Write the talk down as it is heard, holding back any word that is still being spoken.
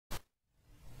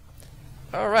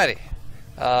Alrighty.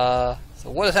 So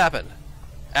what has happened?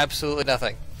 Absolutely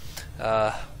nothing.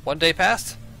 1 day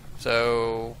passed,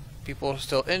 so people are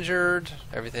still injured,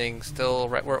 everything's still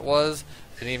right where it was,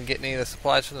 didn't even get any of the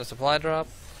supplies from the supply drop.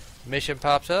 Mission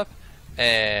pops up,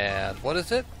 and what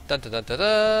is it? Dun dun dun dun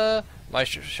dun! My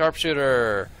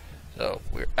sharpshooter! So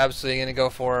we're absolutely going to go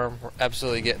for them, we're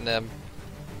absolutely getting them.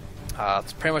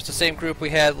 It's pretty much the same group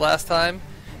we had last time,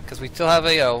 because we still have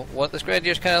a, this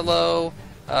Grenadier's kind of low,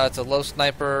 it's a low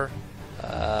sniper,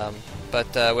 but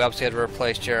we obviously had to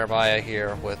replace Jeremiah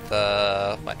here with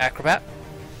my acrobat.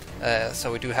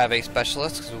 So we do have a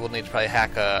specialist, because we will need to probably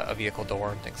hack a vehicle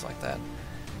door and things like that.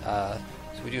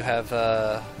 So we do have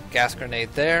a gas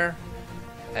grenade there,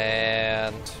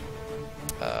 and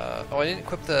oh, I didn't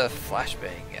equip the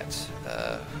flashbang yet.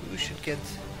 Who should get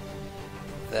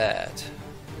that?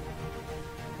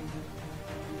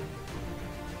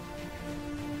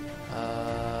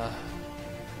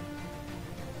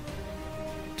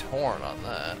 Torn on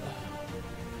that.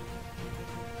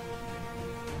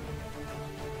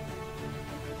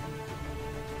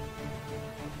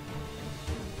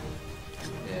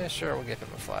 Yeah, sure, we'll give him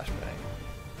a flashbang.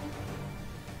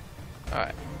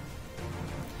 Alright.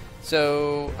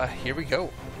 So, here we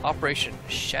go. Operation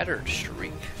Shattered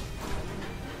Shriek.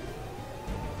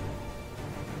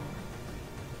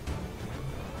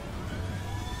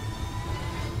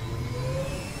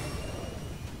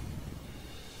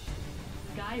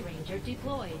 Sky Ranger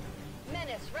deployed.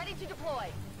 Menace, ready to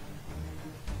deploy.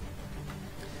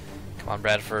 Come on,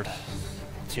 Bradford.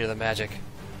 Let's hear the magic.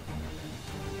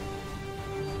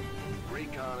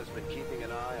 Recon has been keeping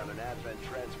an eye on an Advent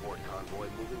transport convoy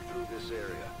moving through this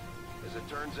area. As it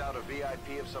turns out, a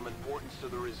VIP of some importance to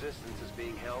the Resistance is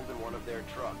being held in one of their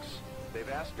trucks. They've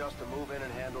asked us to move in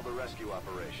and handle the rescue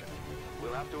operation.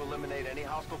 We'll have to eliminate any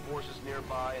hostile forces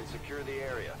nearby and secure the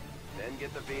area, then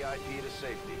get the VIP to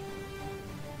safety.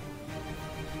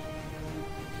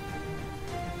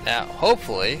 Now,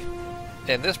 hopefully,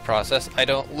 in this process, I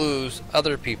don't lose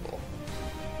other people.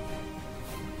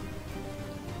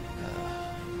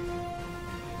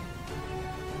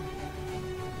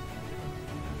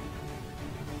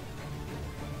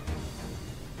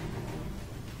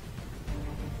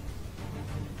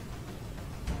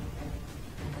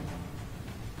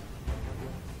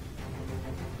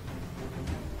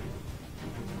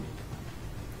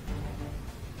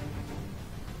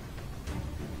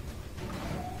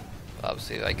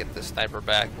 Obviously, if I get this sniper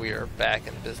back, we are back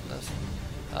in business.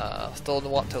 Still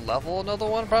want to level another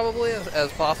one, probably,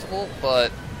 as possible,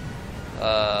 but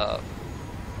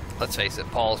let's face it,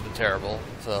 Paul's been terrible,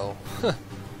 so...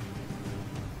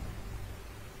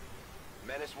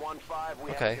 Menace 1-5,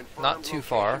 we okay, have a not too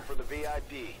far. for the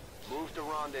VIP. Move to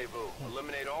rendezvous.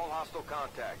 Eliminate all hostile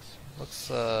contacts. Looks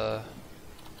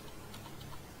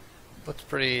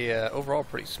pretty, overall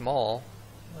pretty small.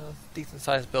 Decent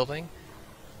sized building.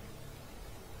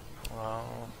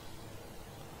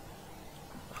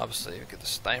 Obviously, we get the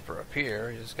sniper up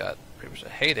here. You just got pretty much a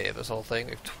heyday of this whole thing.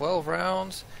 We have 12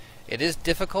 rounds. It is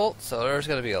difficult, so there's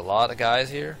going to be a lot of guys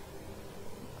here.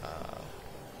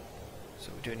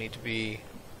 So we do need to be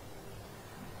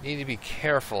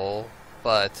careful,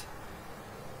 but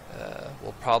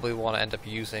we'll probably want to end up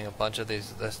using a bunch of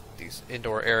these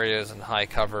indoor areas and high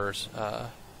covers.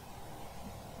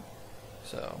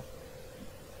 So.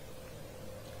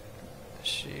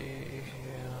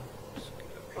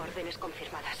 Órdenes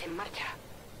confirmadas en marcha.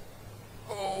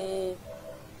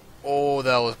 Oh,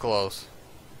 that was close.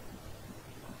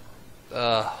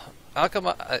 How come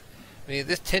I mean,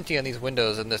 this tinting on these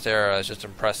windows in this era is just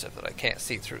impressive that I can't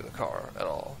see through the car at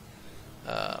all.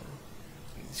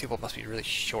 These people must be really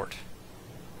short.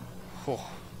 Whew.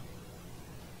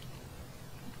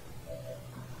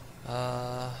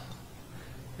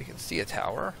 We can see a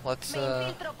tower. Let's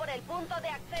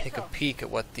take a peek at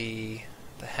what the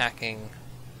hacking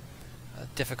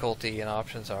difficulty and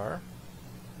options are.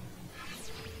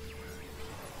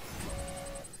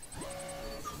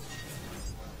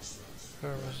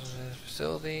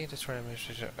 Facility, destroy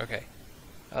administration. Okay.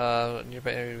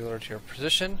 Nearby enemy alert to your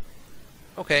position.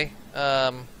 Okay.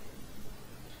 Yeah,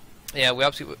 we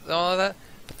obviously all of that,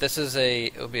 but this is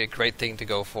it would be a great thing to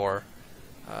go for.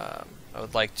 I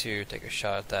would like to take a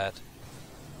shot at that.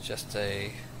 Just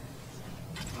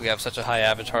we have such a high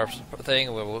avatar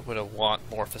thing, we would want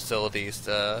more facilities.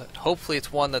 Hopefully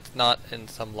it's one that's not in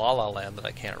some La La Land that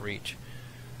I can't reach.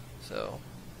 So.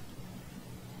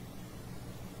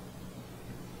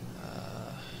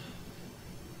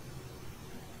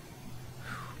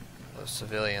 Those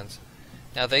civilians.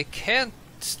 Now they can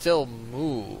still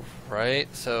move, right?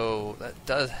 So that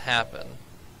does happen.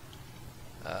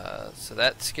 So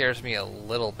that scares me a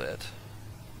little bit.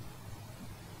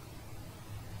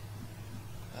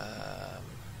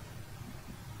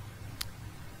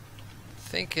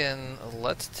 Thinking,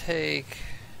 let's take...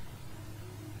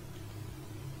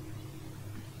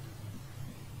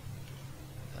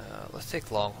 let's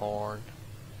take Longhorn.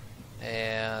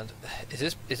 And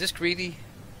is this greedy?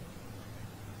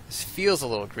 This feels a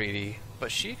little greedy,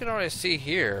 but she can already see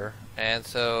here, and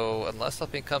so unless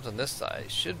something comes on this side,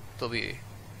 should still be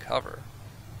cover.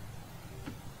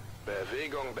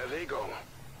 Bewegung, Bewegung.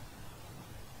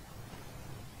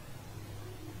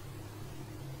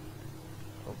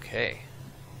 Okay.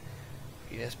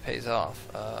 Venus pays off.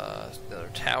 Another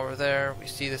tower there. We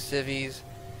see the civvies.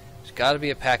 There's got to be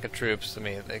a pack of troops. I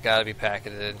mean, they got to be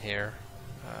packeted in here.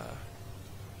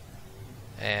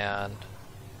 And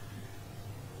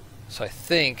so I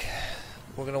think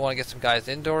we're going to want to get some guys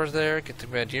indoors there, get the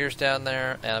grenadiers down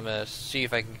there, and I'm going to see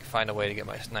if I can find a way to get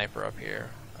my sniper up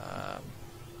here.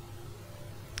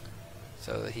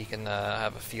 So that he can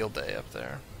have a field day up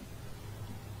there.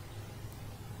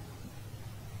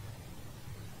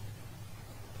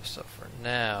 So for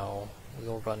now,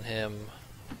 we'll run him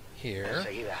here.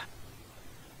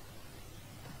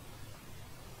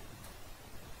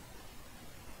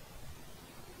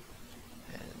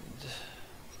 And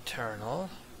Eternal.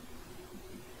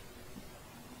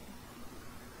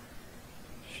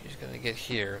 She's gonna get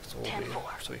here, so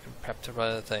we can prep to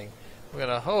run the thing. We're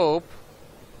gonna hope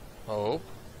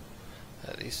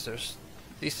that these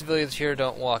civilians here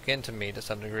don't walk into me to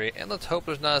some degree, and let's hope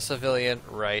there's not a civilian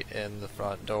right in the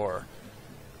front door.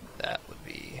 That would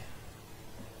be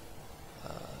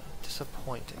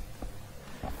disappointing.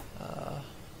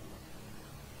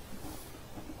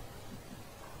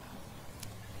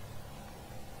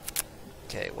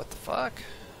 Okay, what the fuck?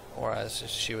 Or as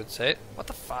she would say it, what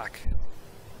the fuck?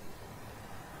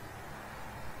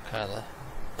 Kinda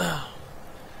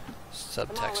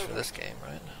subtext for this game,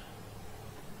 right?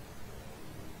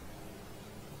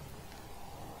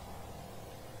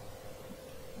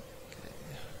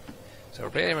 So we're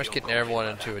pretty much getting everyone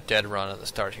into a dead run at the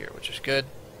start here, which is good.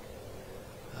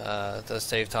 It does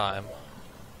save time.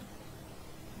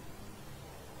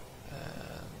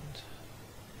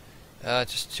 And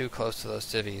just too close to those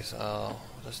civvies. I'll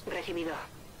just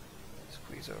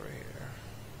squeeze over here.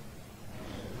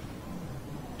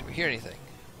 Do we hear anything?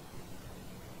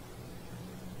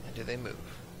 And do they move?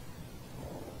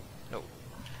 Nope.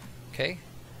 Okay.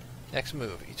 Next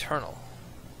move, Eternal.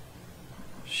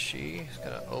 She's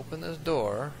gonna open this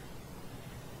door,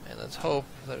 and let's hope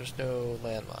there's no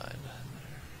landmine.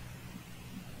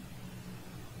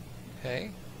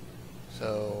 Okay,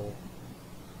 so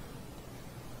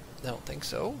I don't think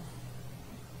so.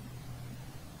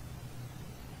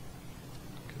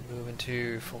 Can move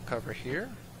into full cover here.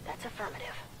 That's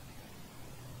affirmative.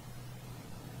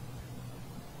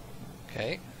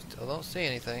 Okay, still don't see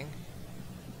anything.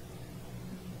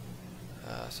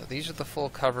 So these are the full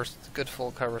covers, good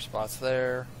full cover spots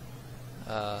there.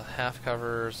 Half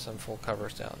covers, some full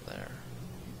covers down there.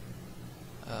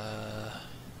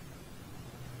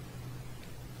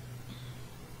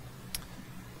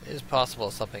 It is possible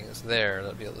something is there.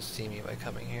 They'll be able to see me by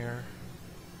coming here.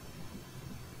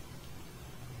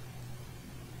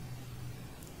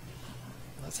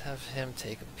 Let's have him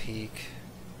take a peek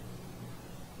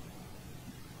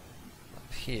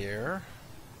up here.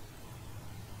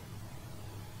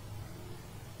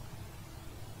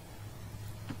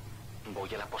 Voy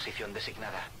a la posición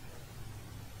designada.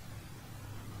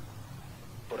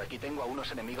 Por aquí tengo a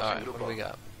unos enemigos en Alright, what grupo. do we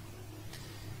got?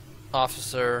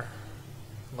 Officer,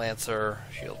 Lancer,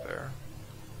 Shield Bearer.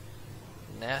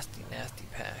 Nasty, nasty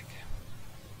pack.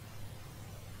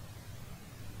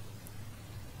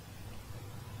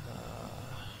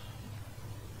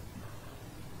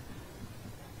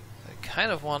 I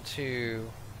kind of want to...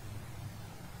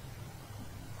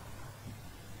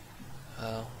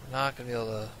 we're not going to be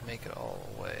able to make it all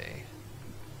the way.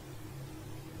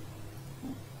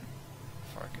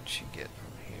 How far can she get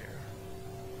from here?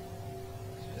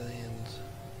 Civilians.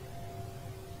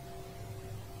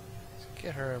 Let's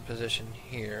get her in position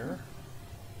here.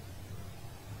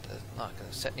 That's not going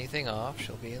to set anything off.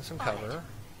 She'll be in some cover.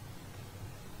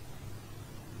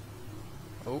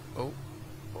 Oh, oh.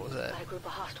 What was that? Got a group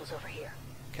of hostiles over here.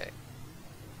 Okay.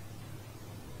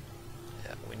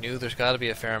 Yeah, we knew there's got to be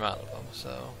a fair amount of them,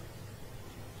 so...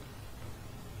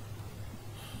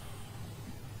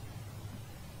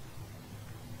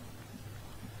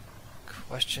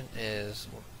 Question is...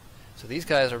 So these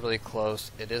guys are really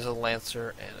close. It is a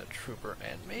Lancer and a Trooper,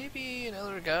 and maybe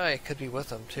another guy could be with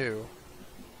them, too.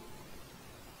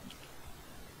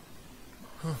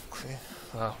 Okay.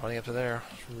 Wow, running up to there.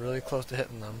 Really close to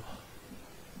hitting them.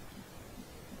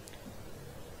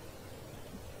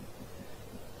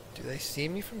 Do they see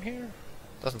me from here?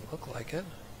 Doesn't look like it.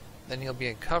 Then he'll be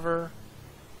in cover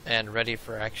and ready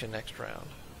for action next round.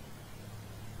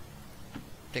 I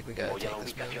think we gotta Voy a la take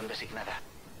this ubicación man. designada.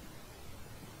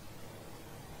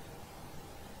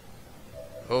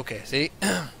 Okay, see?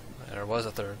 There was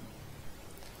a third.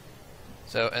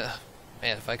 So,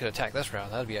 man, if I could attack this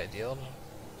round, that'd be ideal.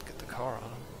 Get the car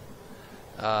on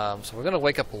him. So we're gonna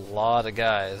wake up a lot of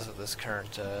guys at this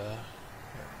current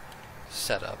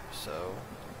setup. So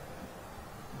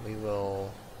we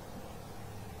will.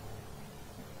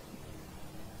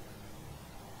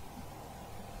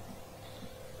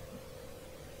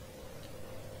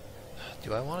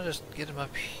 Do I want to just get him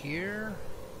up here?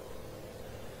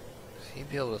 He'd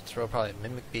be able to throw probably a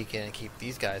mimic beacon and keep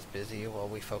these guys busy while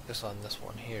we focus on this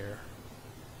one here.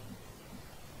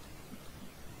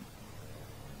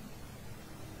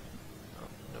 Oh,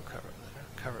 no cover there.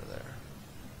 Cover there.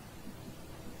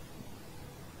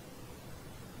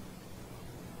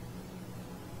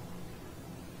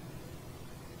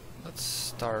 Let's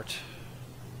start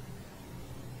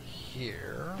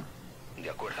here. De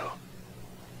acuerdo.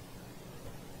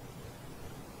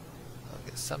 I'll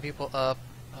get some people up.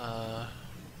 So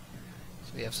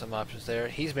we have some options there.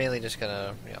 He's mainly just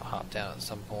gonna, hop down at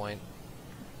some point.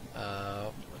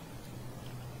 How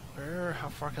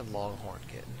far can Longhorn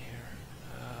get in here?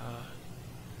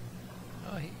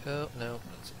 Oh no,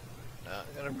 that's not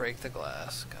gonna break the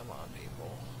glass. Come on,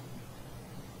 people.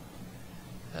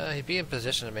 He'd be in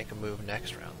position to make a move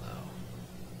next round, though.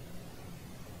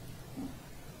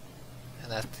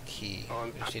 And that's the key.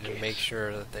 We just need to make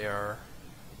sure that they are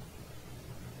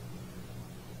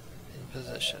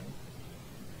position.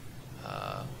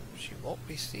 She won't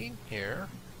be seen here,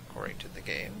 according to the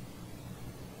game.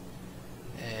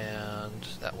 And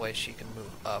that way she can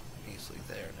move up easily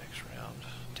there next round.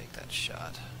 Take that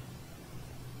shot.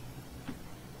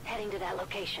 Heading to that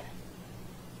location.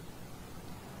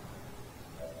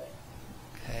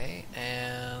 Okay,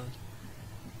 and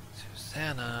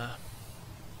Susanna.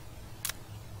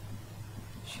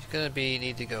 She's gonna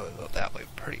need to go that way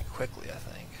pretty quickly, I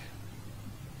think.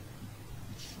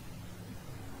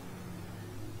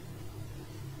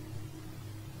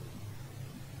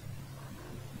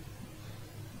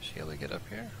 She able to get up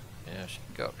here? Yeah, she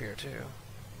can go up here too.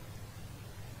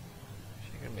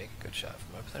 She can make a good shot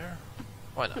from up there.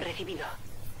 Why not? Recibido.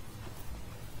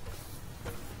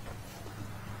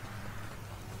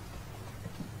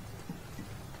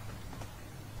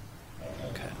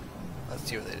 Okay, let's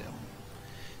see what they do.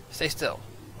 Stay still.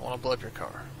 I want to blow up your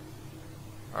car.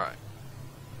 Alright.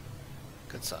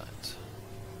 Good signs.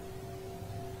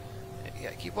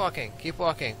 Yeah, keep walking. Keep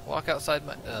walking. Walk outside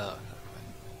my...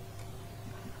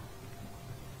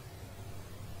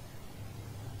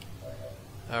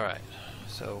 Alright,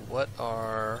 so what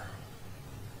are...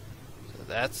 So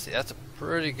that's a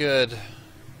pretty good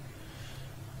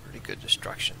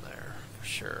destruction there, for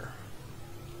sure.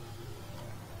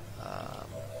 What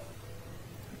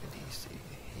did he see?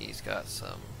 He's got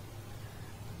some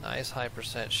nice high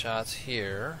percent shots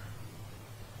here.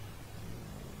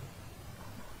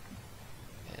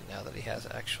 And now that he has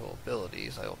actual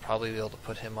abilities, I will probably be able to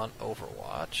put him on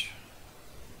Overwatch.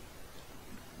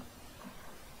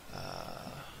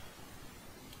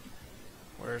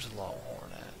 Where's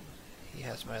Longhorn at? He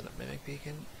has my Mimic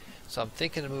Beacon. So I'm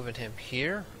thinking of moving him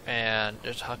here and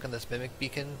just hucking this Mimic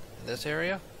Beacon in this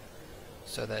area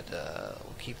so that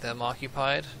we'll keep them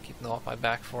occupied, keep them off my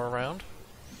back for a round.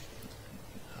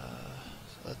 So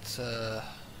let's so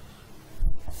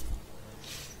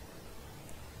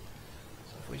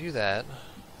if we do that,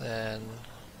 then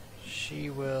she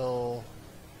will...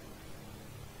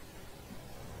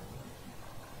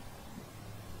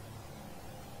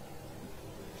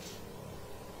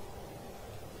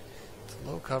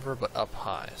 Low cover, but up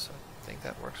high, so I think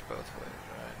that works both ways,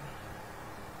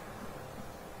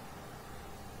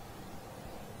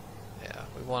 right? Yeah,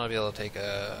 we want to be able to take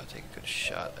a good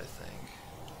shot, I think.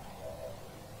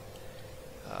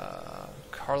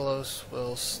 Carlos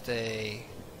will stay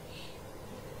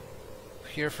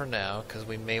here for now, because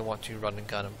we may want to run and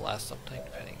gun and blast something,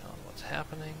 depending on what's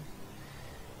happening.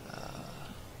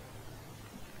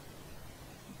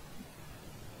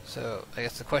 So, I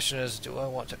guess the question is, do I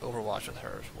want to Overwatch with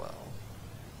her as well?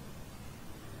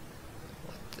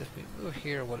 If we move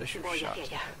here, what is your shot to hit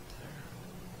there?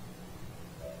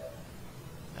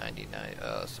 99,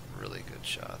 some really good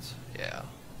shots. Yeah,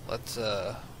 let's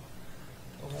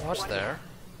Overwatch there.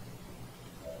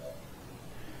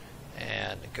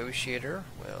 And Negotiator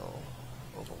will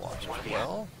Overwatch as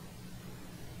well.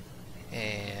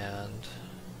 And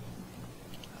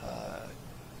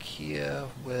Kia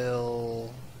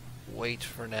will wait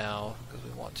for now because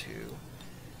we want to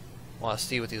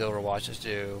see what these overwatches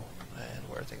do and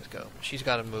where things go. She's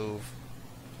got to move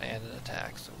and an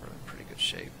attack, so we're in pretty good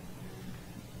shape.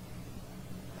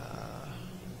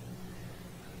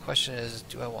 The question is,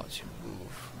 do I want to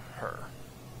move her?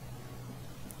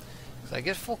 Because I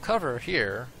get full cover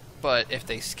here, but if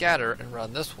they scatter and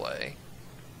run this way,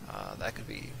 that could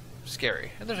be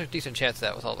scary. And there's a decent chance of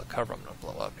that with all the cover I'm going to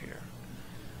blow up here.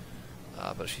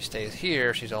 But if she stays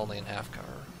here, she's only in half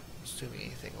cover, assuming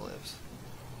anything lives.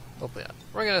 Hopefully not.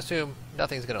 We're going to assume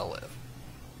nothing's going to live.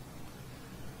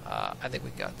 I think we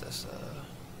got this.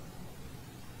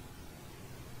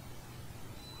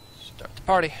 Start the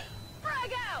party.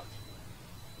 Frag out!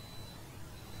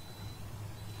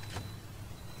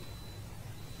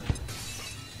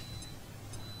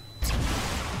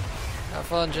 Have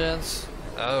fun, gents.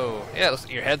 Oh, yeah,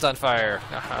 your head's on fire.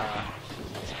 Haha.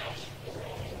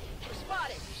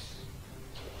 Spotted!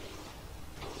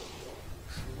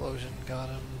 Explosion got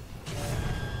him.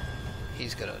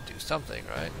 He's gonna do something,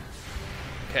 right?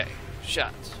 Okay,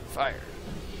 shots fired.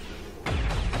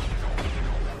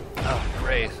 Oh,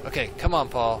 great. Okay, come on,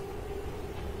 Paul.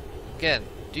 Again,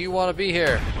 do you want to be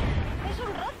here? Es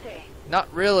un roce.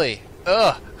 Not really.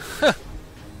 Ugh.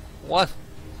 One.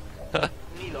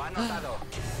 Ni lo ha notado.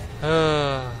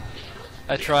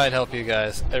 I try and help you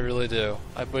guys. I really do.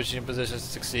 I put you in positions to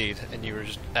succeed, and you were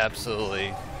just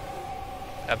absolutely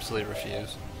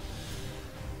refuse.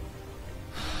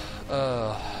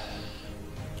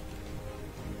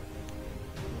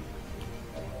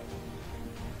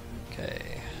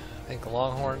 Okay. I think the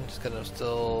Longhorn's gonna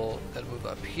still move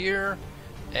up here,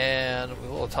 and we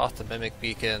will toss the Mimic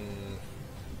Beacon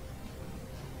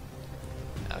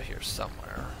out here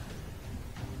somewhere.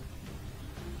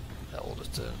 That will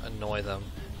just annoy them.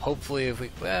 Hopefully, if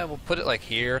we'll put it like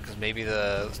here, because maybe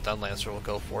the Stun Lancer will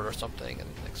go for it or something and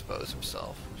expose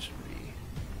himself, which would be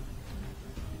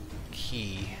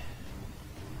key.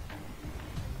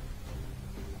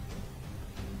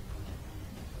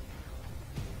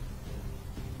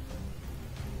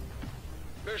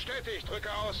 Bestätigt, drücke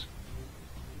aus.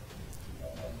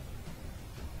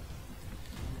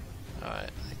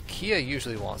 Alright, Kia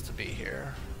usually wants to be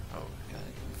here. Oh, got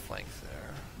a flank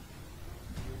there.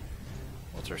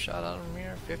 What's her shot on him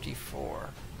here?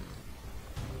 54.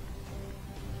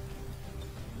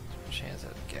 Chance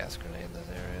at a gas grenade in this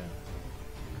area?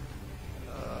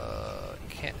 You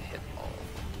can't hit all of them.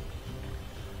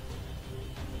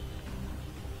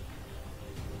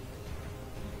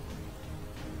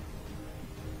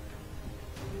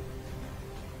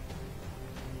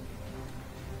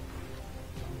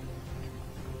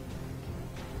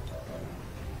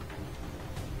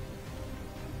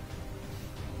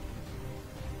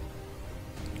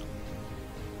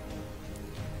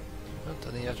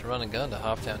 Doesn't you have to run a gun to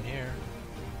hop down here?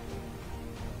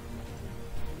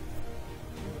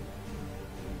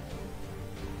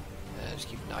 I just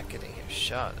keep not getting him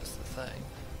shot is the thing.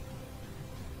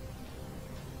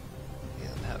 He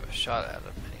doesn't have a shot at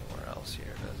him anywhere else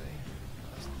here, does he?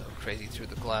 There's no crazy through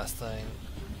the glass thing.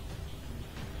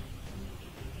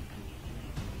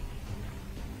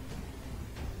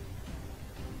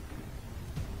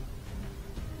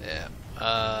 Yeah.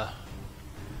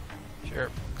 Sure.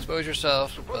 Expose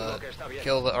yourself, but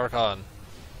kill the Archon.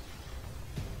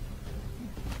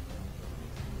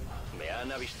 Me han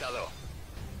avistado.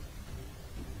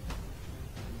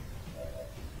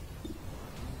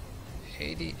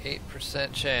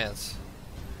 88% chance.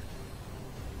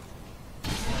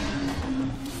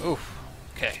 Oof.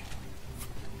 Okay.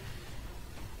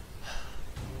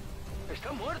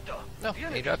 Está muerto. No,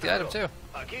 he dropped the item too.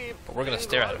 But we're gonna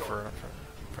stare at it for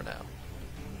now.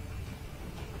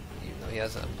 Even though he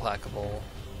has an implacable.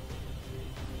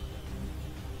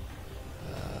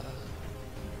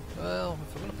 Well,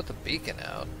 if I'm gonna put the beacon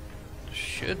out, it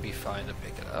should be fine to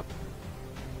pick it up.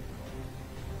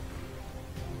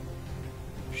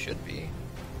 Should be.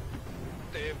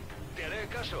 Te haré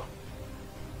caso.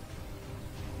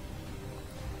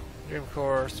 Dream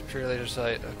Core, Superior Laser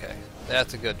Sight. Okay,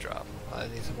 that's a good drop. I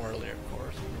need some more Lyrium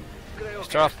cores.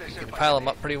 You can pile them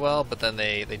up pretty well, but then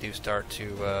they do start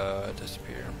to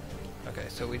disappear. Okay,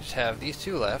 so we just have these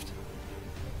two left.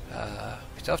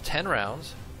 We still have 10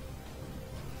 rounds.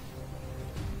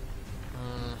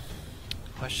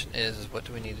 Question is what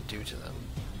do we need to do to them?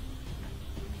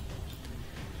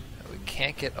 We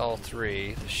can't get all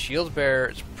three. The Shield Bearer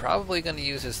is probably going to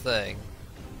use his thing.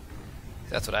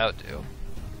 That's what I would do.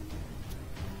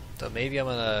 So maybe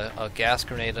I'll gas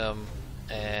grenade him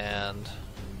and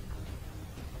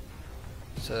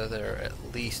So they're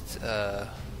at least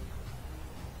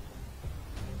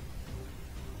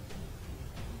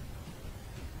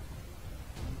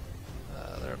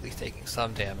taking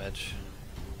some damage.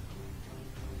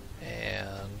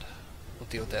 And we'll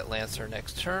deal with that Lancer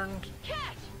next turn. Catch!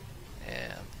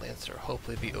 And Lancer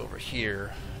hopefully be over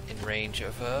here in range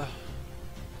of yeah,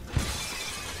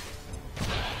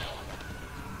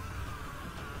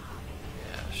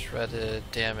 shredded,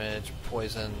 damaged,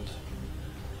 poisoned.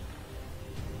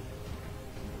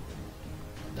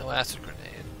 No acid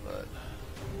grenade, but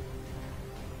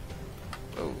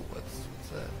oh, what's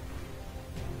that?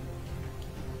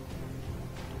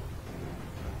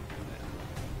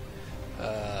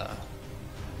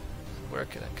 Where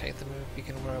can I get the move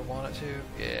beacon where I want it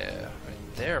to? Yeah,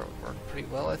 right there would work pretty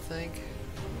well, I think.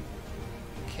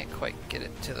 Can't quite get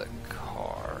it to the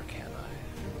car, can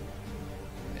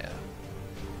I? Yeah.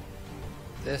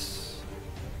 This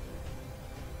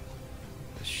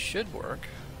should work.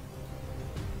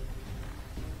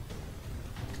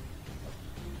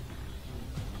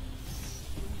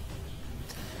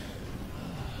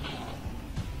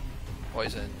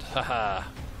 Poisoned. Haha.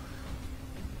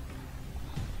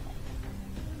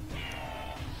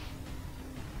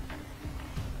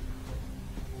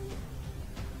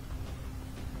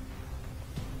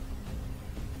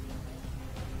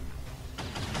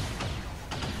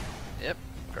 Yep,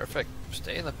 perfect.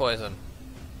 Stay in the poison.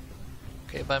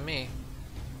 Okay by me.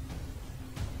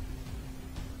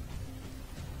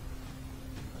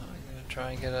 Oh, I'm gonna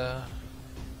try and get a...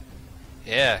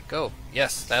 Yeah, go.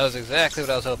 Yes, that was exactly what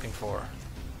I was hoping for.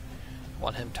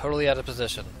 Want him totally out of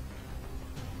position.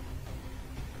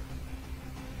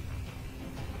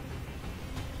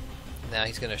 Now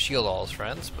he's gonna shield all his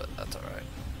friends, but that's alright.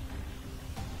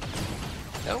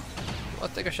 No,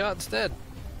 let's take a shot instead.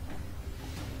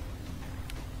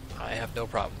 I have no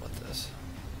problem with this.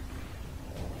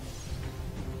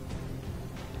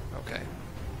 Okay.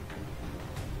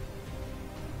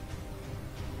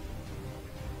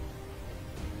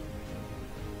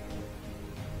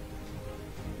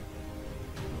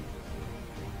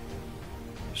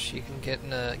 She can get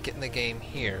in the game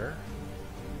here.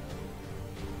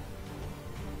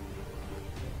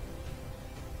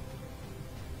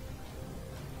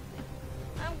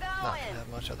 I'm Not going. gonna have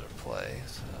much other play,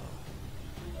 so.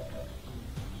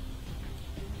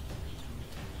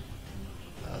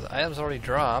 The item's already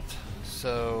dropped,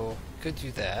 so could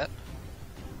do that.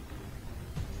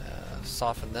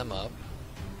 Soften them up.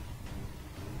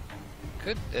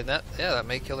 Could, and that, yeah, that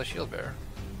may kill the shield bearer.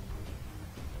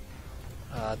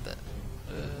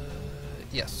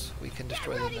 Yes, we can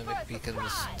destroy the Mimic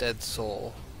Beacon's dead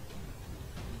soul.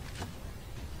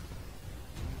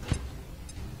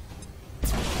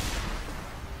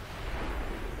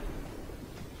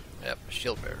 Yep,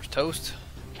 shield bearer's toast.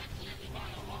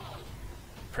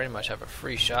 Pretty much have a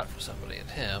free shot for somebody at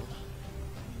him.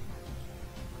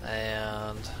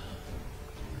 And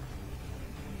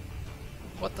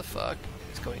what the fuck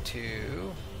is going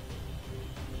to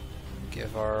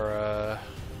give our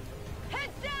Head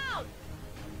down!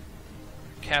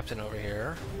 captain over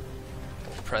here a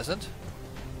little present.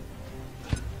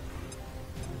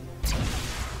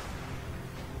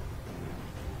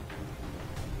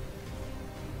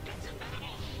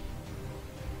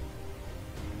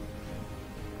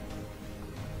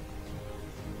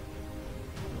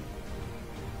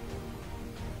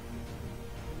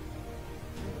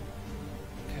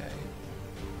 Okay.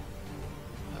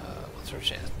 What's our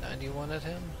chance? 91 at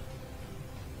him?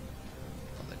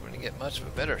 We're gonna get much of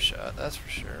a better shot, that's for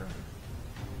sure.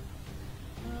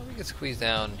 We could squeeze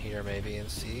down here maybe and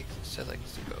see. Instead, like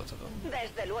see both of them.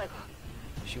 Desde luego.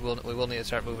 We will need to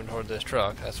start moving toward this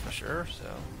truck, that's for sure. So,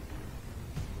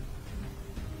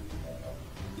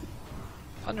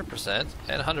 100%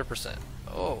 and 100%.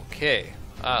 Okay,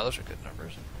 those are good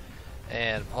numbers.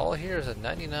 And Paul here is at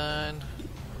 99.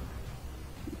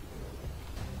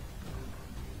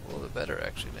 A little bit better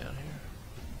actually down here.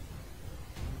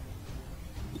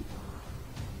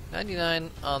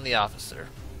 99 on the officer.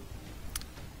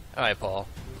 Alright, Paul.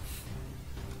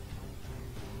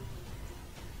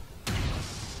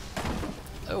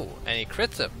 Oh, and he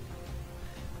crits him.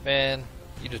 Man,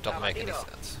 you just don't make any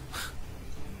sense.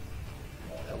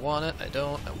 I want it, I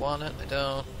don't, I want it, I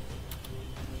don't.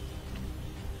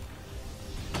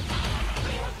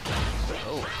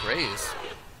 Oh, graze.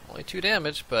 Only 2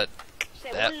 damage, but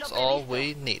that's all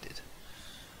we needed.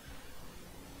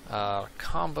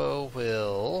 Combo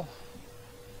will...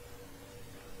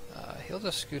 he'll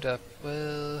just scoot up.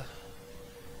 Well,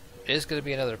 it is going to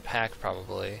be another pack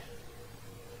probably.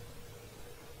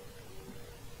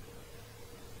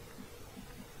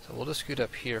 So So we'll just scoot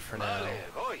up here for now. Vale,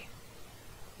 voy.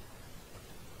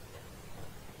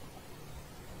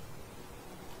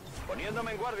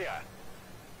 Poniéndome en guardia.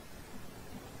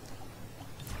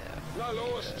 Yeah. Na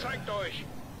los, zeigt euch.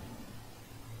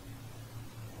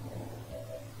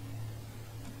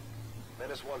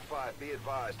 Menace 1-5, be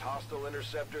advised, hostile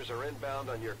interceptors are inbound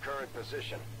on your current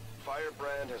position.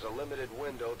 Firebrand has a limited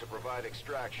window to provide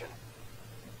extraction.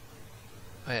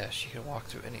 Oh yeah, she can walk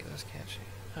through any of this, can't she?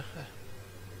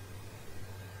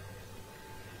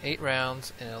 8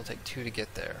 rounds, and it'll take 2 to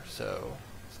get there, so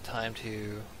it's time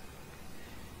to...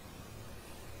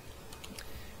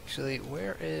 Actually,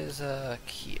 where is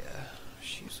Kia?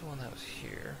 She's the one that was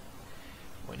here.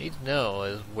 What we need to know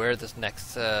is where this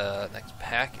next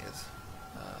pack is.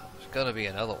 There's gonna be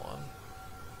another one.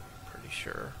 Pretty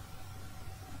sure.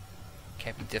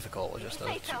 Can't be difficult with just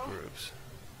those 2 groups.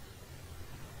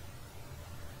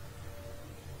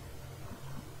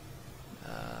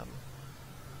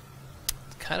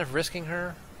 Kind of risking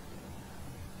her,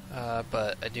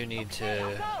 but I do need to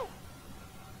make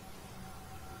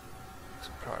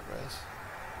some progress.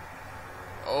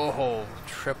 Oh,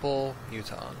 triple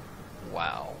muton.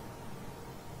 Wow.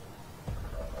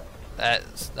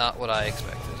 That's not what I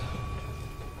expected.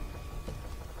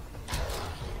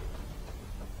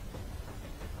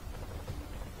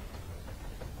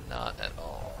 Not at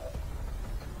all.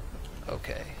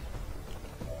 Okay.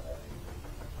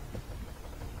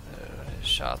 His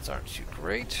shots aren't too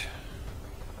great.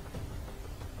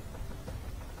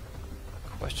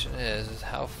 Question is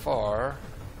how far?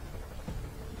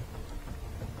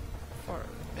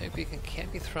 Maybe it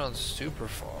can't be thrown super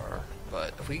far,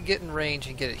 but if we can get in range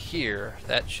and get it here,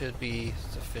 that should be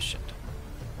sufficient.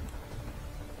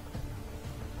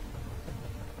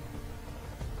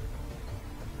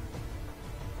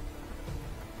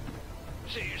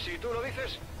 Si tú lo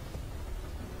dices.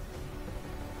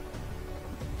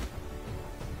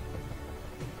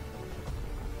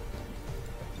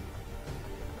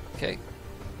 Okay,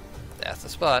 that's the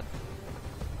spot.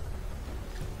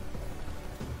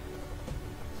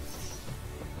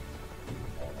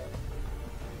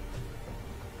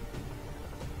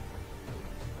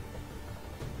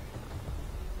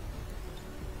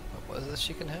 What is this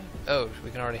she can hack? Oh, we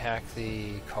can already hack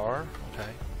the car? Okay.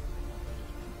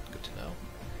 Good to know.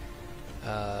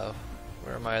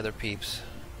 Where are my other peeps?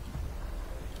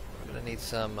 We're gonna need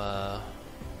some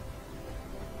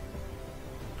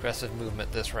aggressive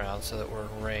movement this round so that we're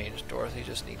in range. Dorothy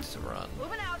just needs to run.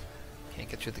 Moving out. Can't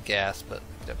get through the gas, but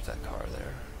get up to that car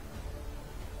there.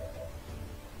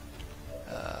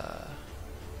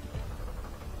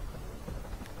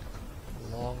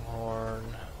 Longhorn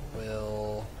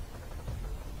will...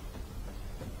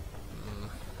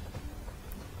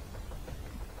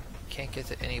 Can't get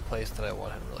to any place that I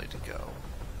want him really to go.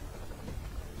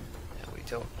 And we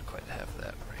don't quite have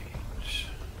that range.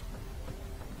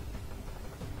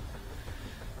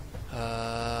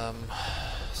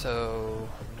 So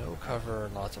no cover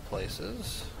in lots of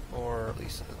places, or at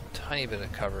least a tiny bit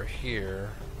of cover here.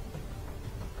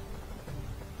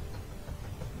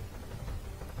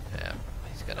 Yeah,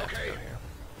 he's gonna have to go here.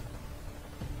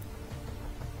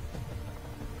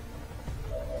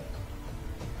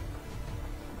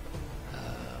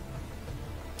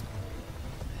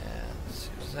 And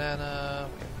Susanna,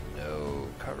 we have no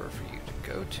cover for you to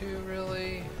go to,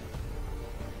 really.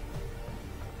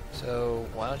 So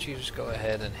why don't you just go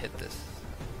ahead and hit this?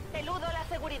 Eludo la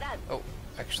seguridad. Oh,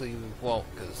 actually we won't,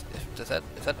 because if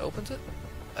that opens it,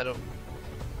 I don't.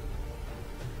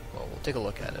 Well, we'll take a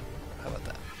look at it. How about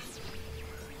that?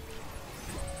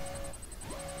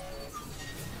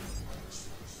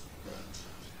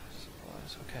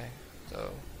 Supplies, okay.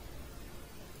 So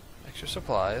extra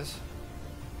supplies.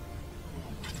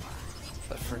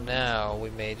 But for now,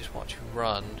 we may just want to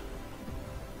run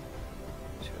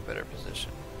to a better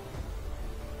position.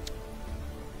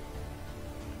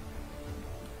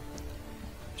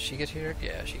 She get here?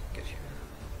 Yeah, she can get here.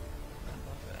 Not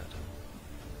bad.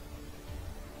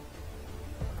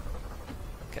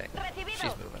 Okay,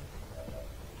 she's moving.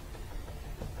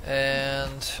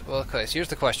 And, well, okay, so here's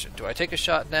the question. Do I take a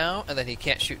shot now, and then he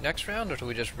can't shoot next round, or do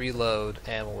we just reload,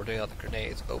 and when we're doing all the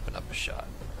grenades, open up a shot?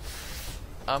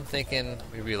 I'm thinking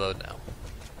we reload now.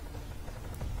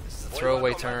 This is a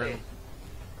throwaway turn.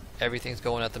 Everything's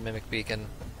going at the Mimic Beacon.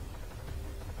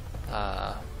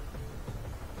 I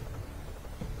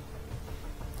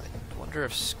wonder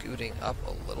if scooting up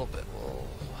a little bit will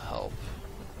help.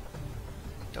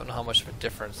 Don't know how much of a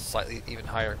difference slightly even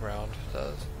higher ground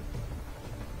does.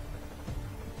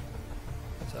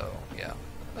 So, yeah.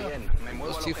 Well,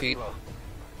 those 2 feet.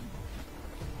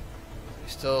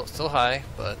 Still high,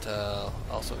 but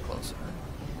also closer.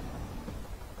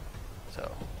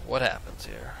 So, what happens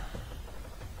here?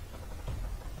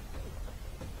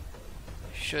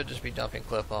 Should just be dumping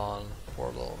clip on poor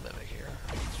little mimic here.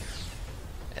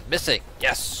 And missing!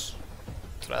 Yes!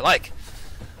 That's what I like!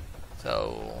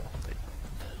 So...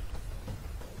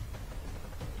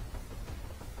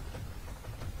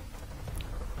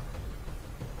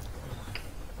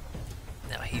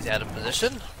 now he's out of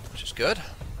position, which is good.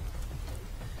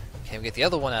 Can we get the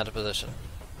other one out of position?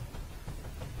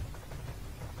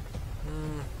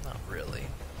 Not really.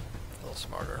 A little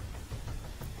smarter.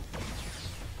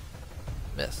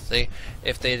 Missed. See,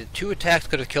 if they did 2 attacks,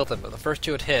 could have killed them, but the first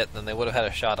 2 had hit, then they would have had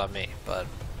a shot on me. But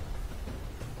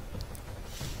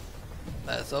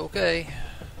that's okay.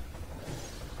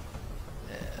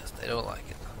 Yes, they don't like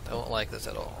it. Don't like this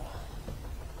at all.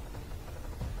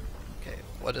 Okay,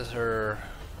 what is her?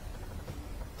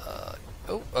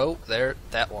 Oh, there,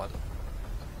 that one.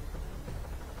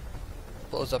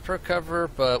 Blows up her cover,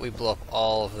 but we blow up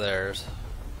all of theirs.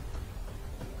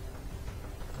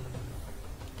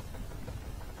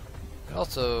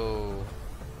 Also,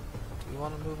 do we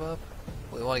want to move up?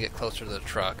 We want to get closer to the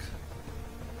truck.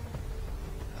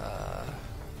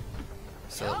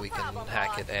 So that we can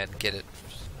hack it and get it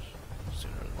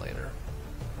sooner than later.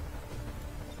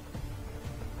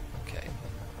 Okay.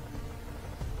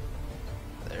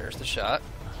 There's the shot.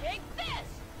 Take this.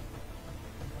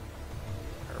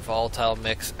 Her volatile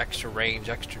mix, extra range,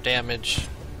 extra damage.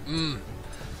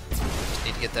 Just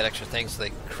need to get that extra thing so they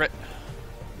can crit.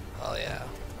 Oh yeah.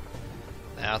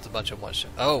 Now it's a bunch of one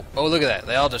shot. Oh, look at that.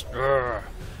 They all just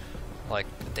like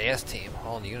the dance team,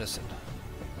 all in unison.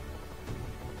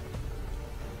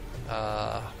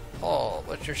 Paul,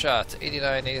 what's your shots?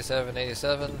 89, 87,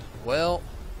 87. Well,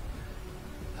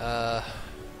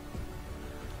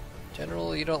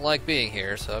 generally you don't like being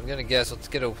here, so I'm gonna guess let's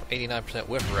get a 89%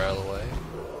 whiffer out of the way.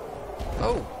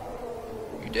 Oh,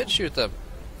 you did shoot them.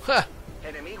 Huh.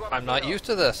 I'm not used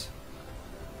to this.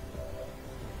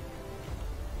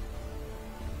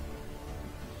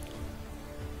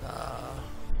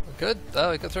 Good. Oh,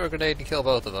 we could throw a grenade and kill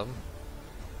both of them.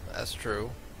 That's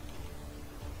true.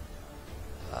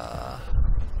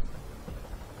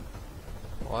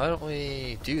 Why don't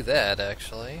we do that,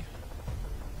 actually?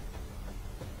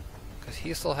 Because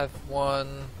he still have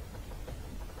one.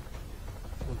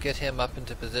 We'll get him up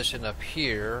into position up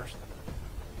here.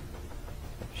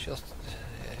 She'll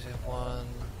have one.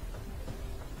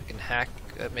 We can hack,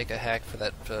 make a hack for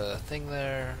that thing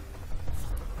there.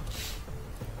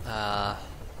 Then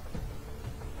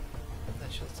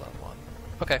she'll still have one.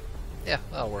 Okay. Yeah,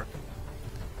 that'll work.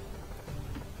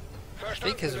 I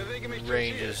think his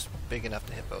range is big enough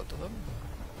to hit both of them.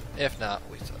 If not,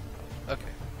 we still. Okay.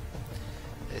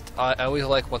 I always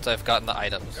like once I've gotten the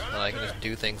items, and I can just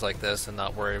do things like this and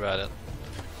not worry about it.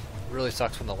 It really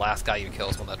sucks when the last guy you kill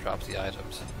is one that drops the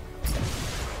items.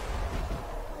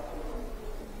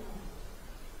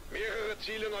 Mehrere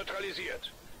Ziele neutralisiert.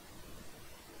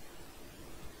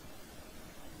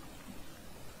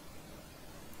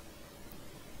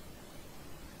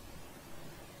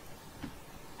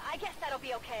 I guess that'll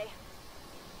be okay.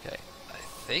 Okay, I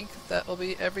think that will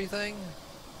be everything.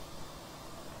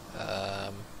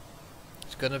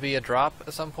 It's gonna be a drop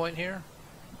at some point here.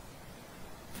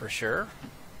 For sure.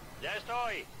 Ya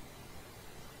estoy.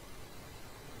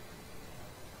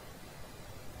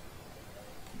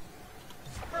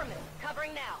 Affirmative.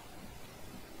 Covering now.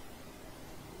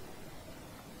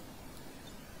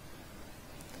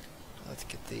 Let's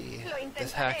get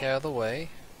this hack out of the way.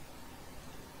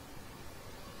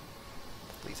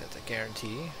 At least that's a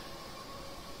guarantee.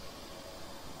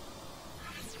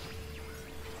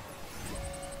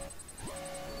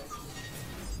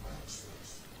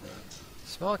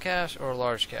 Small cache or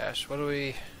large cache? What do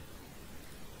we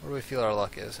feel our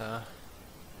luck is, huh?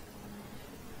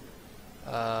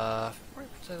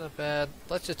 40% not bad.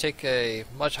 Let's just take a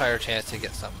much higher chance to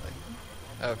get something.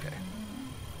 Okay.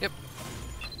 Yep.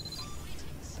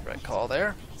 Right call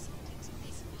there.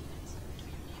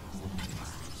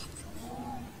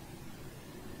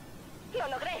 Lo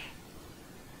logré.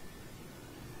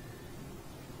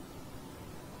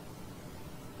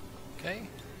 Okay.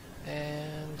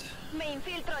 And Me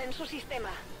infiltro en su sistema.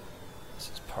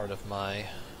 this is part of my...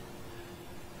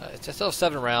 it's still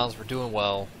 7 rounds. We're doing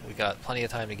well. We got plenty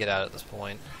of time to get out at this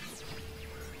point.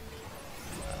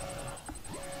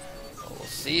 Well, we'll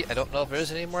see. I don't know if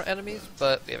there's any more enemies,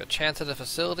 but we have a chance at a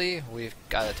facility. We've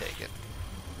got to take it.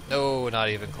 No, not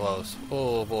even close.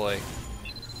 Oh boy.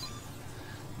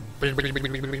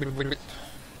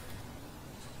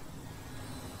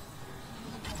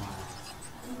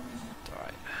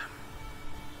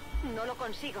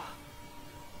 consigo.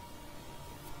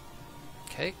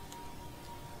 Okay.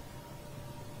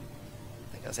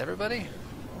 I think that's everybody.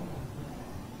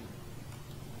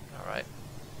 Alright.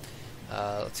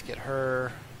 Let's get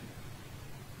her.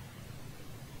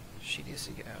 She needs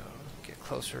to get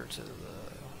closer to the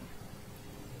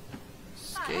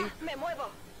escape. Me muevo.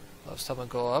 Let someone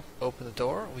go up, open the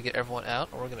door, we get everyone out,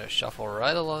 and we're going to shuffle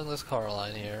right along this car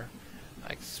line here.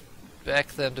 I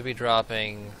expect them to be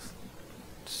dropping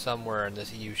somewhere in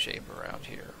this U shape around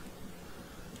here.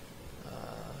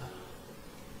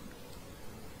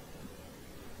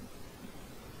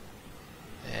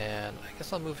 And I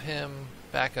guess I'll move him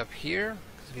back up here,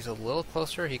 because if he's a little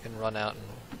closer, he can run out in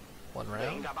one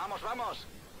round. Venga, vamos, vamos.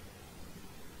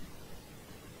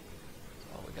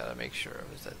 All we gotta make sure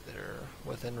of is that they're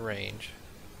within range.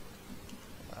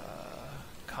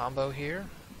 Combo here.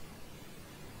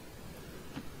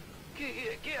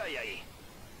 ¿Qué hay ahí?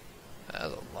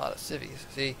 That's a lot of civvies.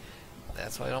 See,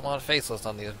 that's why I don't want a faceless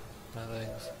on these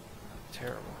things.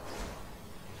 Terrible.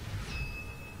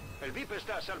 El VIP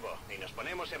está a salvo y nos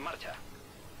ponemos en marcha.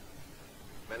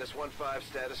 Menace 1-5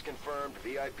 status confirmed.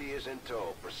 VIP is in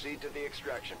tow. Proceed to the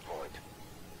extraction point.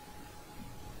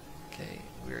 Okay,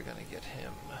 we're gonna get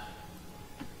him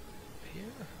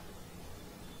here.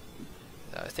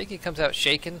 I think he comes out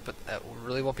shaken, but that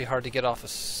really won't be hard to get off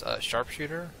a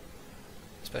sharpshooter,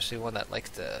 especially one that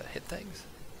likes to hit things.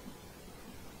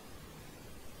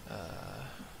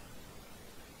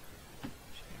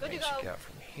 She may check out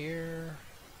from here.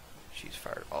 She's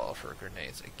fired all of her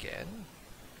grenades again.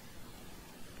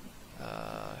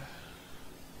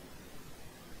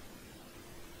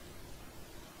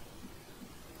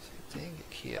 Same thing, get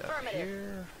Kia up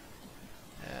here.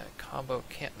 Combo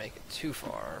can't make it too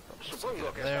far, but let's get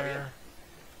him there.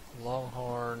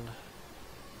 Longhorn.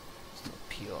 Still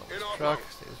peel on this truck.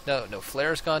 No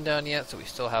flare's gone down yet, so we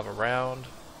still have a round.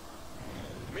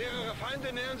 Mehrere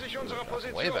Feinde nähern sich unserer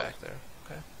Position. Way back there.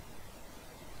 Okay.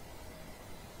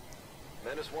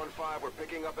 Menace 1-5, we're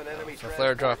picking up an enemy So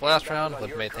flare dropped last round, would would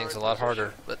have made things a lot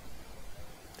harder, but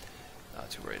not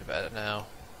too worried about it now.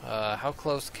 How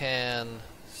close can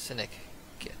Cynic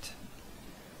get?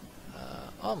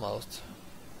 Almost.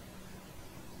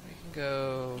 We can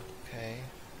go. Okay.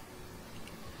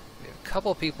 We have a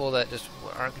couple people that just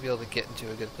aren't going to be able to get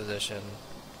into a good position.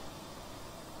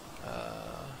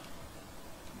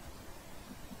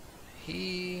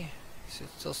 He should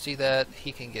still see that.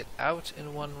 He can get out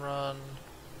in one run.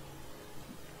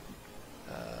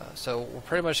 So we're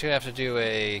pretty much going to have to do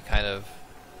a kind of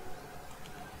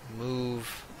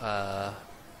move.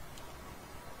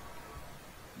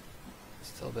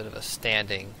 Still a bit of a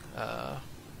standing.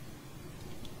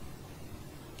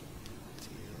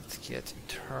 Let's get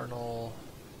internal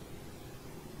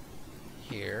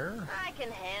here. I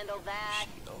can handle that.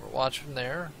 Overwatch from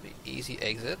there. The easy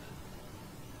exit.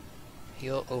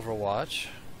 Heal Overwatch.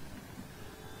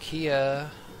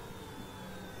 Kia.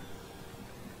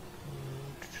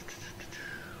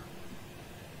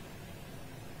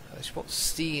 I won't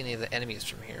see any of the enemies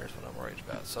from here is what I'm worried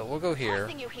about. So we'll go here.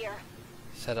 Forcing you here.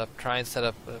 Try and set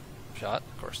up a shot.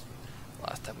 Of course,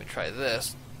 last time we tried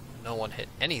this, no one hit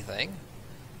anything,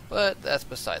 but that's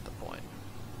beside the point.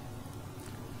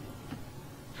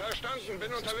 Verstanden, bin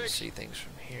Just unterwegs. see things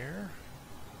from here.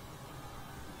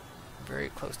 Very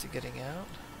close to getting out.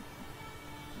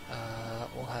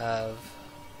 We'll have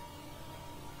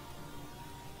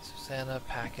Susanna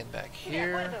packing back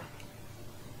here.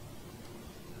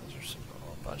 Those are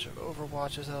a bunch of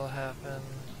overwatches that'll happen.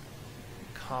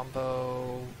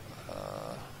 Combo.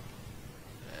 Yeah.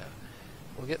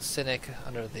 We'll get Cynic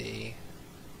under the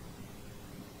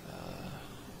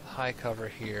high cover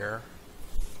here.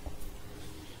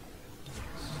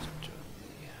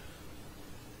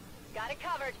 Got it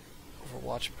covered.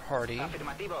 Overwatch party.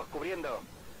 Afirmativo, cubriendo.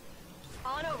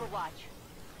 On Overwatch.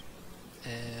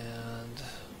 And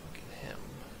look at him.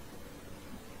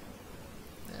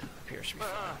 Yeah, up here should be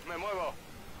fine. Me muevo.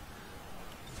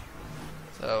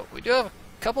 So we do have a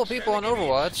couple of people on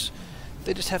Overwatch.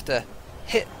 They just have to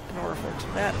hit in order for it to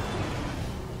matter.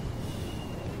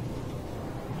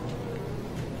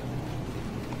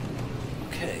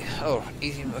 Okay. Oh,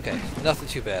 easy. Okay, nothing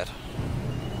too bad.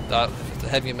 If it's a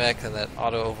heavy mech and that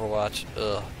auto Overwatch,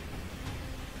 ugh.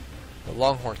 The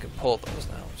Longhorn can pull those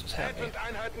now, which is happy.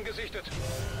 Einheiten gesichtet.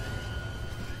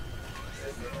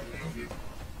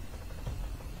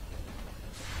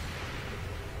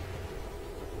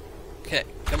 Okay,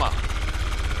 come on.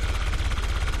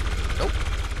 Nope.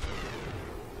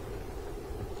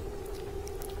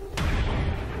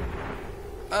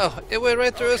 Oh, it went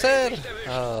right through his head.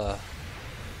 Nada.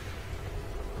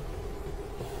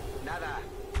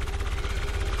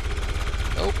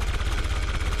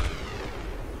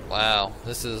 Wow,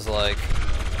 this is like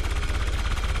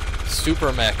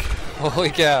super mech. Holy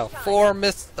cow! 4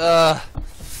 miss. Not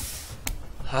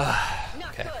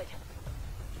Okay. good.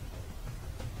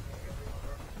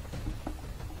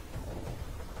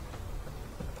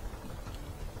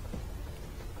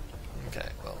 Okay.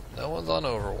 Well, no one's on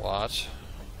Overwatch,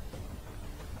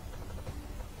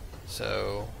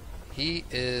 so he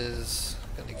is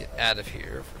gonna get out of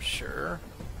here for sure.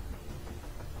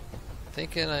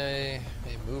 Thinking I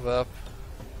may move up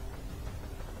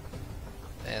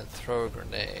and throw a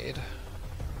grenade.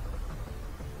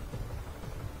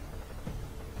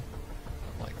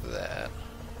 Like that.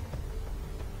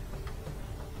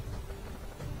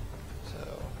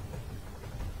 So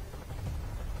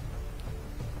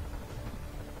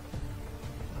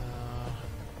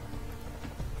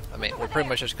I mean, we're pretty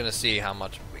much just gonna see how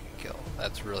much we can kill.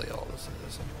 That's really all this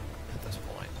is at this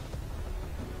point.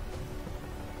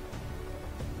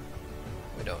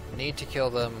 We don't need to kill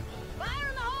them. Fire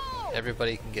in the hole!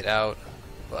 Everybody can get out,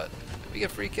 but if we get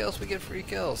free kills, we get free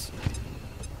kills.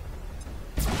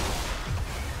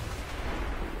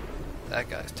 That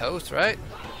guy's toast, right?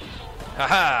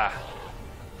 Haha!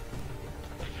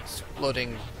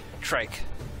 Exploding trike.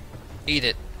 Eat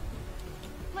it.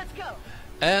 Let's go.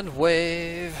 And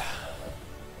wave.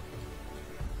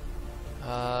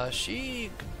 She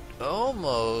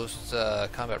almost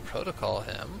combat protocol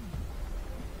him.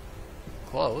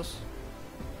 Close.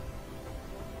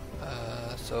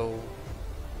 So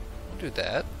we'll do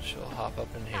that. She'll hop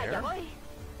up in Hiya, here. boy.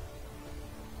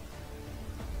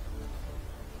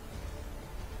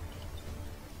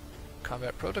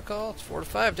 Combat protocol, it's 4 to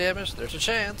 5 damage. There's a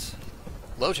chance.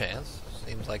 Low chance.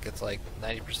 Seems like it's like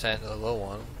 90% of the low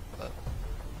one,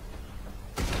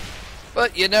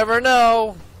 but you never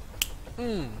know.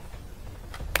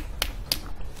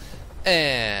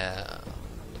 And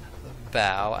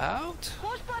bow out.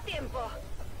 Justo a tiempo.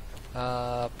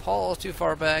 Paul's too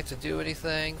far back to do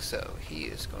anything, so he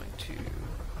is going to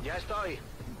Ya estoy.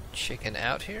 chicken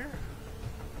out here.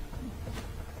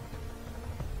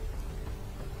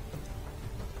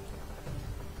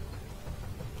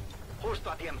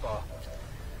 Justo a tiempo.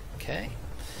 Okay.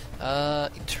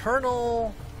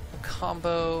 Eternal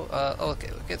combo. Okay,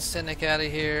 we'll get Cynic out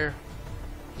of here.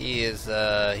 He is,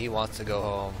 he wants to go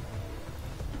home.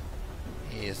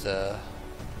 He is,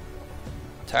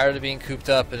 tired of being cooped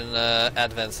up in,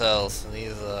 advent cells, and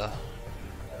he's,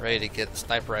 ready to get the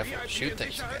sniper rifle and shoot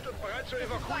things again. und bereit zur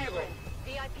Evakuierung.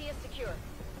 VIP is secure.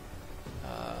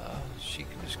 She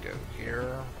can just go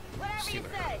here. Whatever See you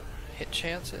what her say. hit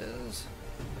chance is.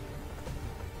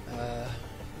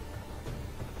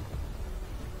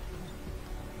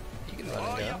 You can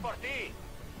run and gun. por ti.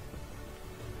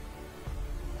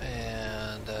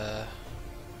 And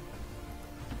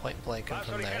point blank him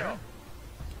from there.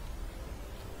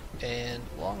 And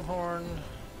Longhorn.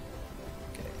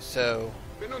 Okay, so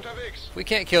Bin unterwegs. if we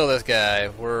can't kill this guy,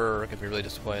 we're gonna be really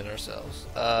disappointed in ourselves.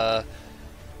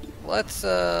 Let's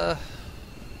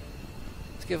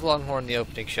give Longhorn the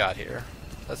opening shot here.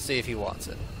 Let's see if he wants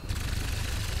it.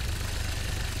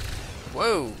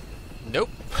 Whoa! Nope.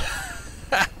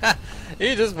 I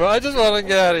just want to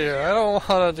get out of here. I don't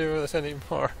want to do this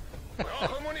anymore.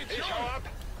 Brauche Munition.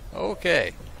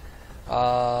 Okay.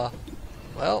 Well,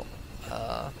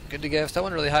 good to give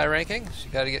someone really high ranking. She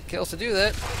got to get kills to do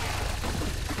that.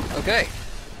 Okay.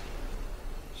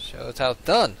 Show us how it's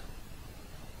done.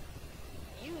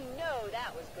 You know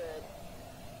that was good.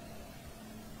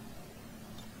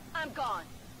 I'm gone.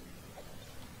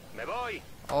 Me voy.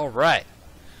 All right.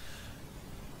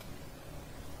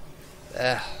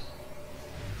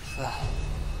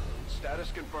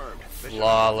 Status confirmed. Mission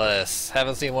Flawless.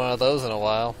 Haven't seen one of those in a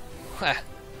while.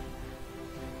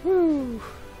 Woo.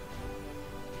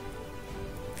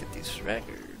 Get these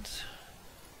records.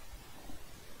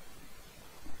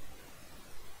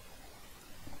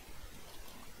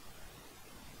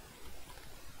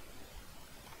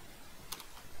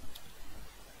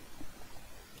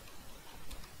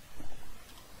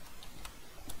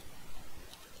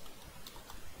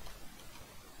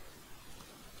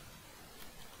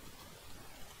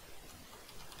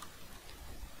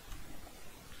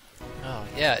 Oh,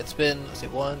 yeah, it's been, let's see,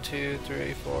 1, 2,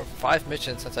 3, 4, 5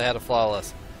 missions since I had a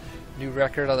flawless. New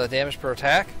record on the damage per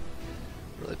attack.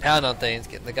 Really pound on things,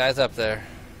 getting the guys up there.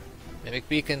 Mimic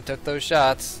Beacon took those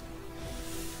shots.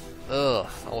 Ugh,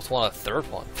 almost want a third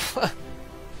one.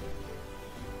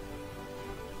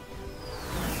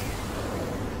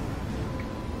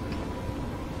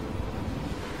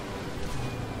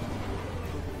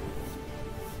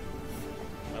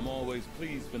 I'm always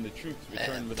pleased when the troops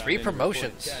return And without 3 any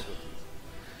promotions. reported casualties.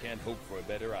 Can't hope for a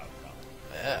better outcome.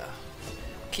 Yeah.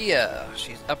 Kia,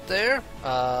 she's up there.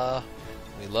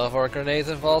 We love our grenades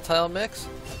and volatile mix,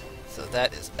 so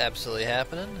that is absolutely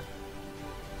happening.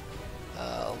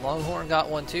 Longhorn got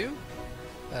one too.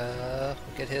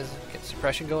 Get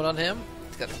suppression going on him.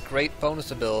 He's got a great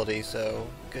bonus ability, so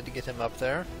good to get him up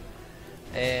there.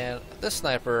 And this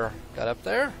sniper got up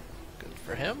there. Good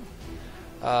for him.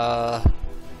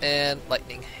 And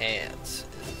lightning hands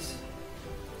is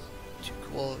too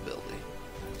cool of ability.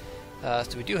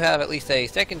 So we do have at least a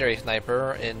secondary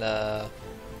sniper in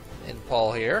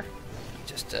Paul here.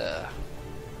 Just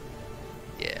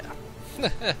yeah.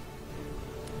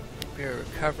 We're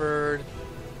recovered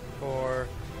for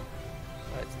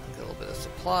a little bit of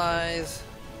supplies.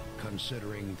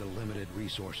 Considering the limited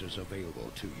resources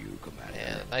available to you, Commander,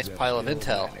 and a nice you have pile of still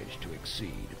intel. managed to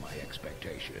exceed my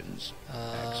expectations.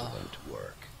 Excellent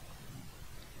work.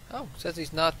 Oh, says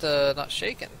he's not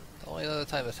shaken. The only other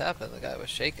time this happened, the guy was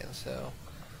shaken. So,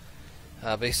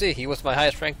 but you see, he was my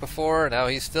highest rank before. Now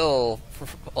he's still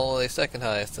only second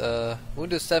highest.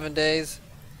 Wounded 7 days.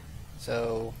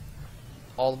 So,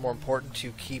 all the more important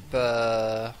to keep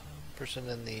person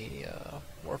in the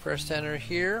warfare center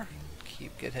here.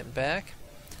 Get him back.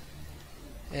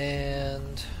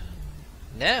 And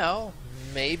now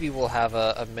maybe we'll have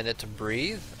a minute to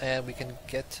breathe, and we can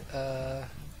get. Well,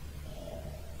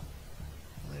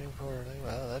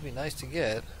 that'd be nice to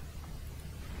get,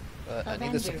 but I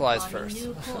need the supplies first.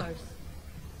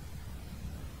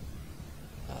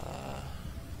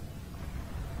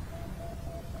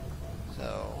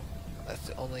 So that's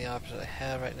the only option I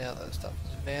have right now. That stuff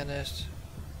has vanished.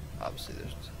 Obviously,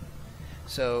 there's.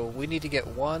 So we need to get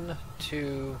 1,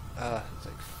 2, it's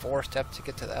like 4 steps to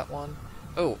get to that one.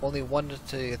 Oh, only 1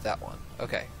 to get that one.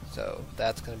 Okay, so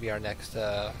that's going to be our next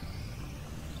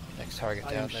next target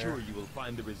down there. I am sure you will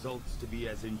find the results to be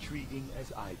as intriguing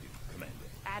as I do, Commander.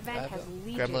 Advent has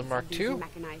legions Gremlin Mark of these II.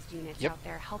 mechanized units Yep. out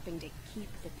there helping to keep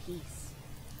the peace.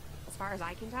 As far as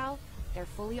I can tell, they're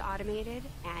fully automated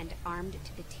and armed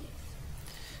to the teeth.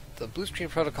 The blue screen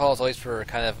protocol is always for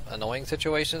kind of annoying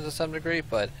situations to some degree,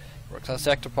 but works on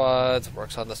sectopods,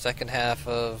 works on the second half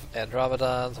of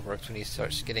Andromedons, works when he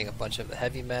starts getting a bunch of the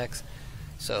heavy mechs,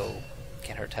 so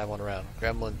can't hurt to have one around.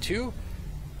 Gremlin 2,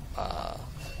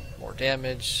 more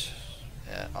damage,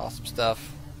 awesome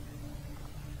stuff.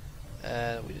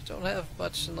 And we just don't have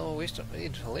much in the we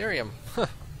need Delirium.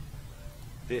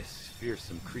 This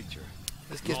fearsome creature.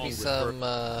 This gives me some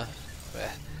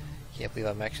can't believe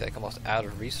I'm actually like almost out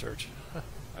of research.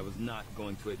 I was not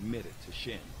going to admit it to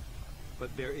Shin,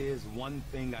 but there is one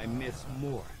thing I miss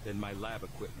more than my lab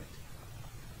equipment.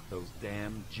 Those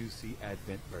damn juicy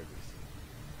Advent burgers.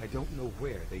 I don't know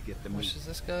where they get the How meat. much is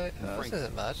this guy? This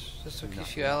isn't much. Just a Not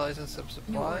few allies and some New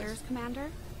supplies. orders,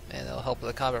 Commander? And it'll help with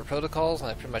the combat protocols,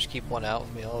 and I pretty much keep one out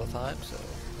with me all the time, so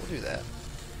we'll do that.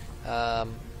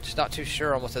 Just not too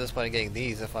sure almost at this point of getting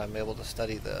these if I'm able to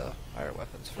study the iron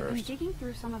weapons I've been first. digging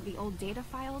through some of the old data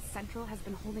files Central has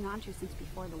been holding on to since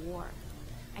before the war.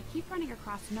 I keep running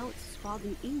across notes scrawled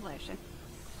in English and...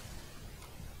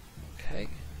 Okay.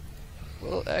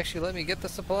 Well, actually, let me get the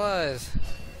supplies.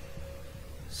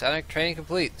 Psionic training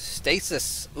complete.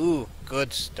 Stasis. Ooh,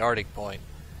 good starting point.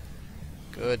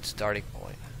 Good starting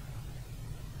point.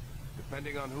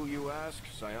 Depending on who you ask,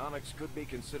 psionics could be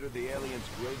considered the alien's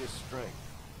greatest strength.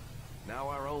 Now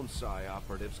our own psi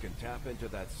operatives can tap into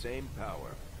that same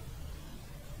power.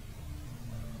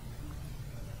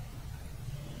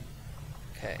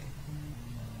 Okay.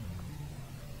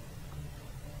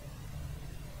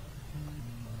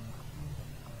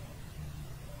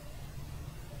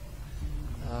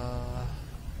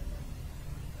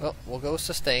 Well, we'll go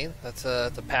sustain. That's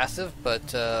a passive, but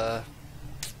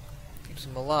keeps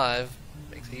them alive.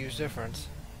 Makes a huge difference.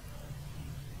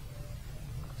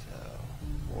 So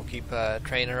we'll keep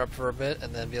training her up for a bit,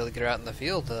 and then be able to get her out in the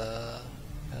field kind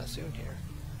of soon here.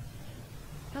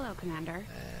 Hello, Commander.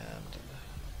 And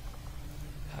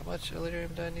how much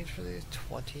Illyrium do I need for these?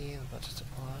 20 and a bunch of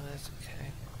supplies.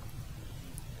 Okay.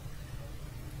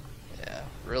 Yeah,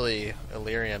 really,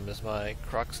 Illyrium is my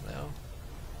crux now.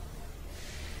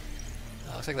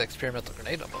 Looks like the experimental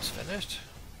grenade almost finished.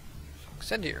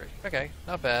 Incendiary. Okay,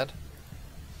 not bad.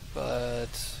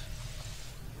 But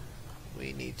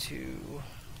we need to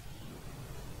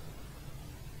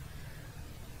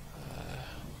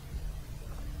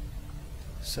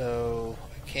so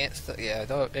I can't yeah, I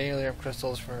don't have any Illyrium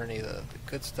crystals for any of the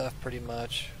good stuff pretty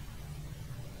much.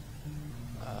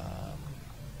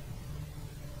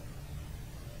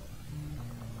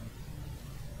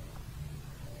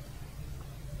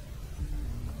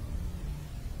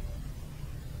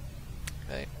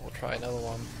 Okay, we'll try another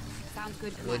one. Sounds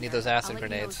good, I really need Commander. those acid I'll let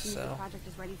you know grenades, as soon as so. the project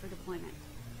is ready for deployment.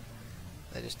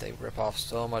 They rip off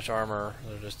so much armor.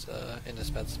 They're just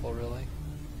indispensable, really.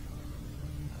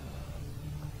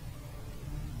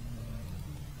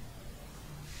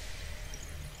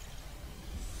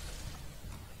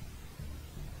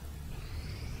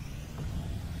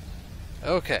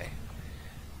 Okay.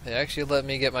 They actually let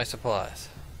me get my supplies.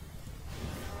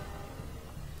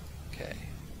 Okay.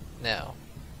 Now,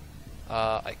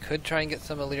 I could try and get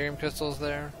some Elerium crystals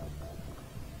there.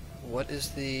 What is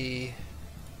the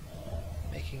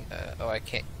making? Oh, I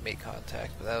can't make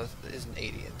contact, but that is an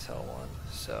 80 intel one.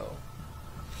 So,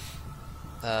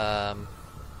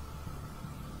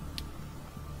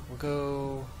 we'll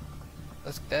go.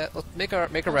 Let's make a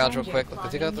round real quick.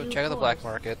 Let's check out the black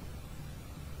market.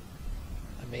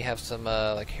 I may have some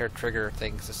like hair trigger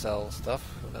things to sell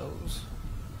stuff. Who knows?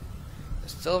 I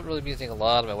still haven't really been using a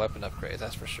lot of my weapon upgrades,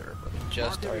 that's for sure. But I'm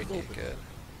just starting to get good.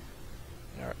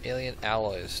 And our alien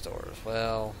alloys stores.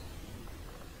 Well,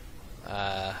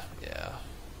 yeah,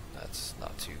 that's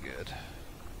not too good.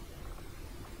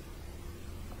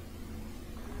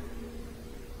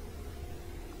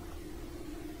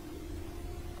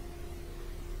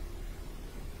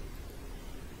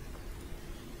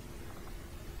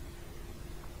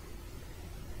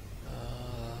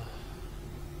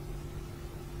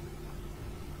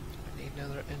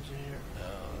 Another engineer?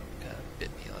 No, kind of bit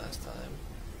me last time.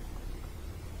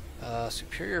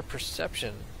 Superior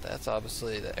perception. That's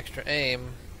obviously the extra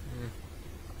aim.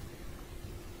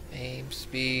 Aim,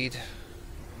 speed.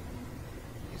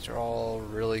 These are all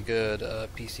really good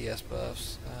PCS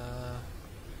buffs.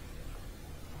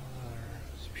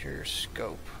 Superior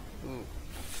scope. Ooh.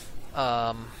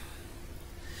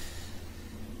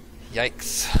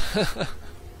 Yikes.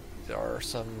 There are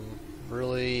some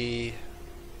really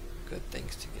good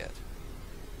things to get.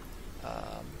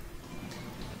 Let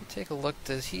me take a look.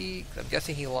 Does he? I'm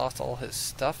guessing he lost all his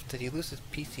stuff. Did he lose his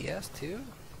PCS too?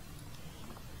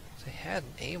 So he had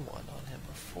an aim one on him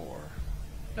before.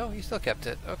 No, he still kept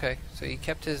it. Okay, so he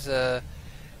kept his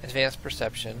advanced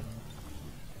perception.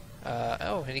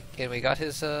 Oh, and we got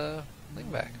his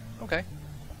thing back. Okay.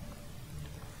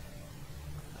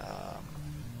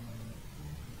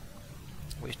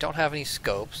 We don't have any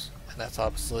scopes, and that's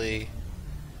obviously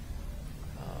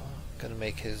going to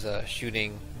make his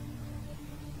shooting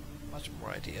much more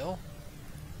ideal.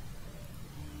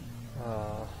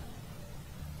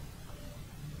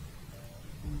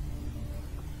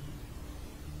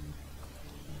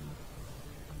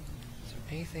 Is there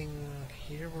anything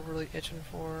here we're really itching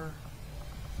for?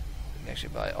 We can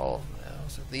actually buy all of them now.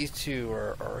 So these two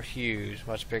are huge,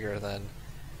 much bigger than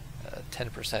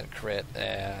 10% crit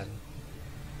and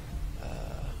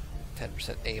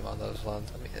 10% aim on those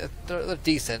ones. I mean, they're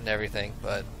decent and everything,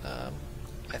 but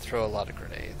I throw a lot of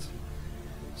grenades.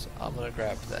 So I'm gonna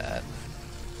grab that.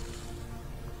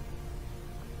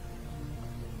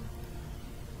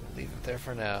 Leave it there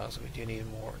for now, so we do need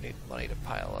money to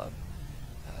pile up.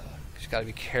 Just gotta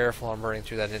be careful on burning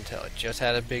through that intel. I just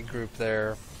had a big group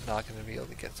there. Not gonna be able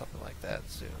to get something like that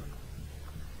soon.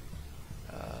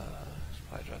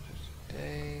 Supply drop 50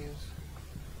 days.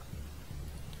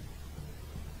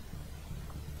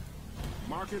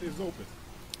 Market is open.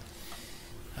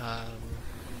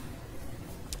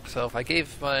 So if I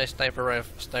gave my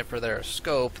sniper there a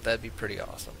scope, that'd be pretty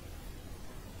awesome.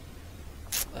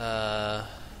 I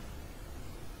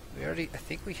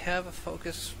think we have a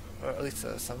focus, or at least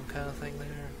some kind of thing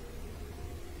there.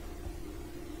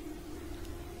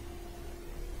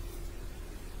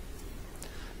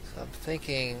 So I'm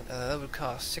thinking that would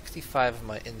cost 65 of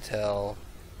my intel.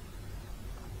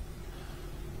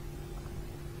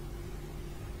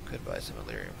 Could buy some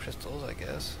Elerium crystals, I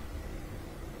guess.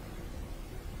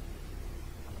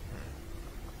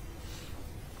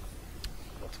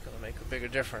 What's gonna make a bigger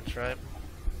difference, right?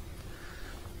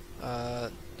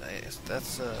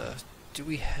 That's do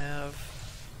we have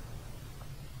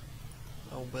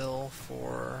a will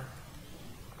for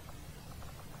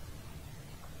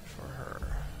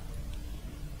her?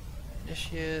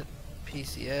 Initiate,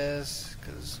 PCS,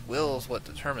 because will is what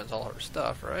determines all her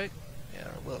stuff, right? Yeah,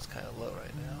 our will's kind of low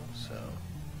right now, so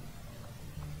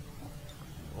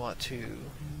we want to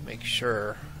make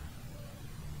sure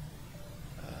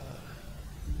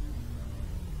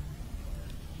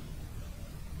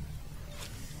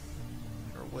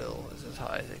our will is as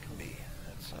high as it can be.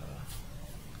 That's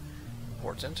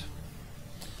important.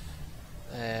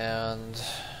 And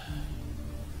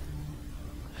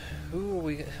who are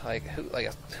we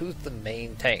who's the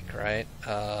main tank, right?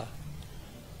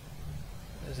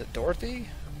 Is it Dorothy?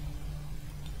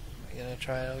 Are you gonna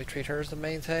try and treat her as the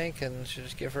main tank and should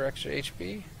just give her extra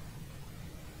HP?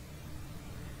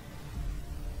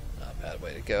 Not a bad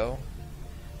way to go.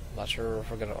 not sure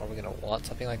if are we gonna want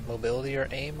something like mobility or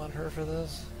aim on her for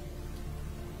this.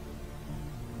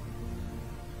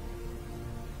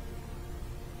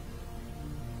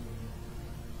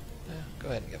 Yeah, go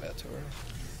ahead and give that to her.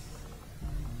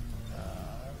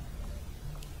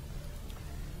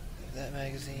 That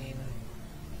magazine.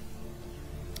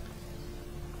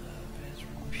 Advanced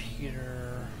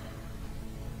repeater.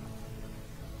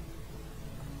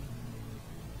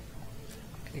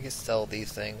 You can sell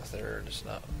these things. They're just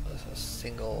not a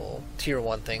single tier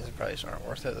 1 things that probably aren't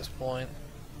worth it at this point.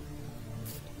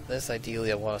 This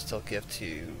ideally I want to still give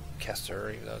to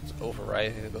Kester, even though it's override.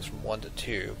 I think it goes from 1 to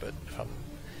 2, but from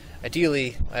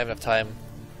ideally I have enough time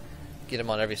to get him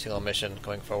on every single mission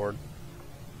going forward.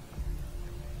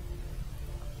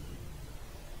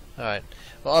 Alright,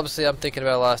 well obviously I'm thinking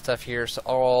about a lot of stuff here, so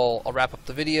I'll wrap up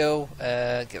the video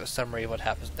and give a summary of what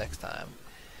happens next time.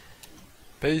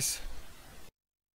 Peace.